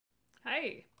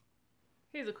Hey,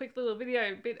 here's a quick little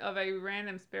video, bit of a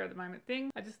random spare of the moment thing.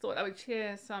 I just thought I would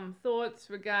share some thoughts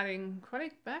regarding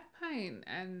chronic back pain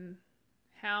and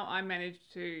how I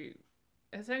managed to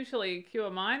essentially cure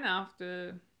mine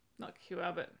after, not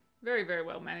cure, but very, very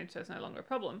well managed, so it's no longer a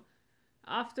problem.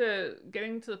 After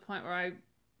getting to the point where I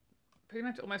pretty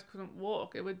much almost couldn't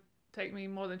walk, it would take me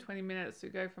more than 20 minutes to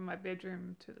go from my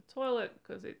bedroom to the toilet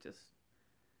because it just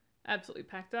absolutely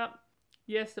packed up.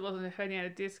 Yes, there wasn't a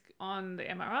herniated disc on the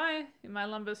MRI in my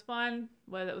lumbar spine.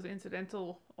 Whether that was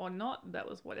incidental or not, that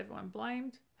was what everyone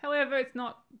blamed. However, it's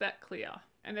not that clear.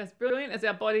 And as brilliant as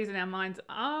our bodies and our minds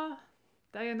are,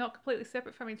 they are not completely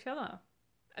separate from each other.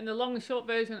 And the long and short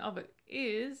version of it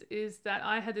is that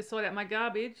I had to sort out my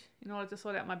garbage in order to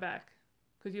sort out my back.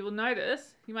 Because you will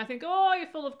notice, you might think, oh, you're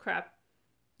full of crap.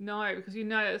 No, because you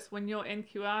notice when you're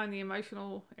NQR in the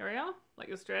emotional area, like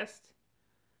you're stressed,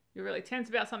 you're really tense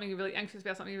about something, you're really anxious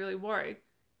about something, you're really worried,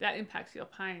 that impacts your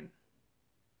pain.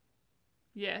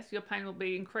 Yes, your pain will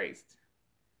be increased.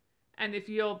 And if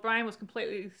your brain was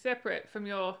completely separate from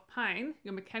your pain,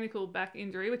 your mechanical back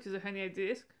injury, which is a herniated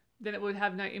disc, then it would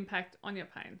have no impact on your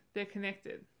pain. They're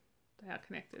connected. They are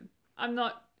connected. I'm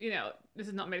not, this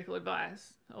is not medical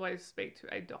advice. Always speak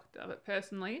to a doctor. But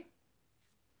personally,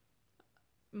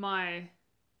 my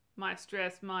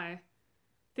stress, my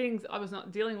things I was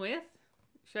not dealing with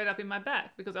showed up in my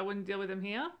back because I wouldn't deal with them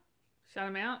here. Shut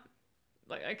them out.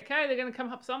 Like, okay, they're going to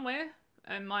come up somewhere.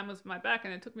 And mine was my back,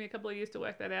 and it took me a couple of years to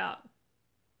work that out.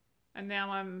 And now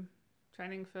I'm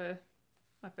training for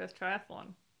my first triathlon.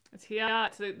 It's here.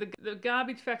 It's the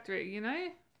garbage factory,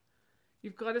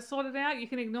 You've got to sort it out. You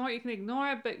can ignore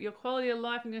it, but your quality of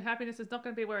life and your happiness is not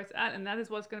going to be where it's at, and that is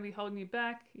what's going to be holding you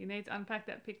back. You need to unpack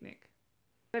that picnic.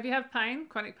 So if you have pain,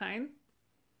 chronic pain,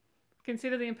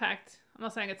 consider the impact. I'm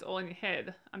not saying it's all in your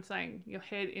head. I'm saying your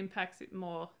head impacts it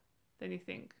more than you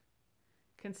think.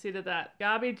 Consider that.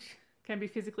 Garbage can be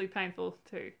physically painful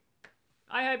too.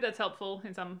 I hope that's helpful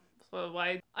in some sort of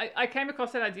way. I came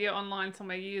across that idea online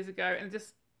somewhere years ago and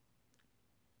just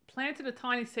planted a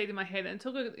tiny seed in my head, and it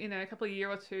took a couple of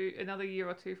another year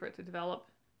or two for it to develop,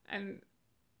 and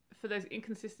for those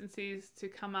inconsistencies to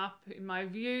come up in my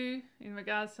view in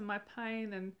regards to my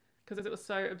pain, and because it was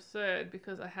so absurd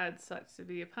because I had such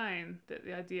severe pain that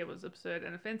the idea was absurd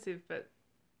and offensive. But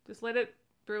just let it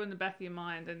brew in the back of your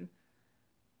mind, and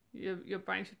your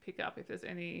brain should pick up if there's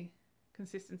any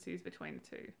consistencies between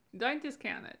the two. Don't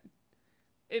discount it.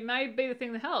 It may be the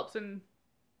thing that helps, and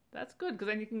that's good because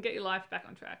then you can get your life back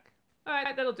on track. All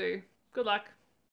right, that'll do. Good luck.